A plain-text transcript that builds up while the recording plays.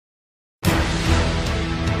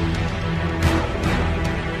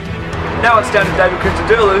Now it's down to David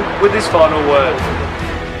Christodoulou with his final word.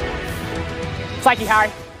 Thank you, Harry.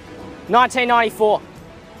 1994.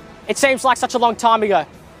 It seems like such a long time ago,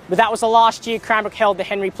 but that was the last year Cranbrook held the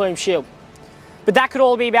Henry Plume Shield. But that could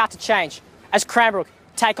all be about to change as Cranbrook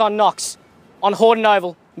take on Knox on Hordern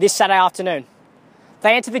Oval this Saturday afternoon.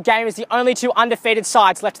 They enter the game as the only two undefeated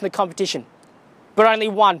sides left in the competition, but only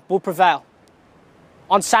one will prevail.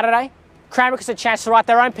 On Saturday, Cranbrook has a chance to write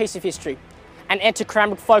their own piece of history and enter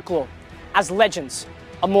Cranbrook folklore as legends,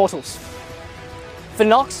 immortals. For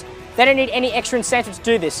Knox, they don't need any extra incentive to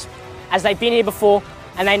do this, as they've been here before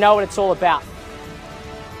and they know what it's all about.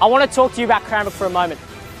 I want to talk to you about Cranbrook for a moment.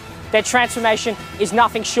 Their transformation is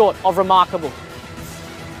nothing short of remarkable.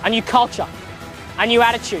 A new culture, a new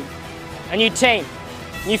attitude, a new team,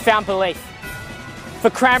 newfound belief. For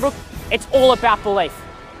Cranbrook, it's all about belief.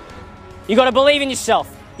 You got to believe in yourself.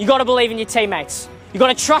 You got to believe in your teammates. You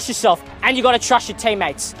got to trust yourself and you got to trust your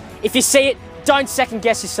teammates. If you see it, don't second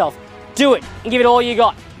guess yourself. Do it and give it all you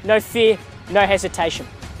got. No fear, no hesitation.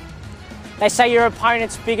 They say your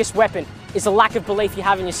opponent's biggest weapon is the lack of belief you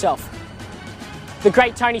have in yourself. The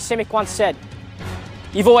great Tony Simic once said,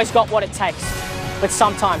 "You've always got what it takes, but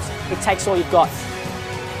sometimes it takes all you've got."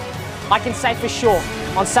 I can say for sure,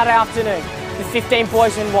 on Saturday afternoon, the 15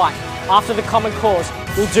 boys in white, after the common cause,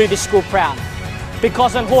 will do this school proud.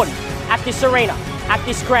 Because on Hordern, at this arena, at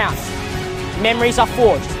this ground, memories are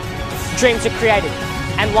forged, dreams are created,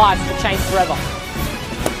 and lives will change forever.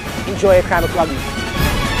 Enjoy your Cranbrook Rugby.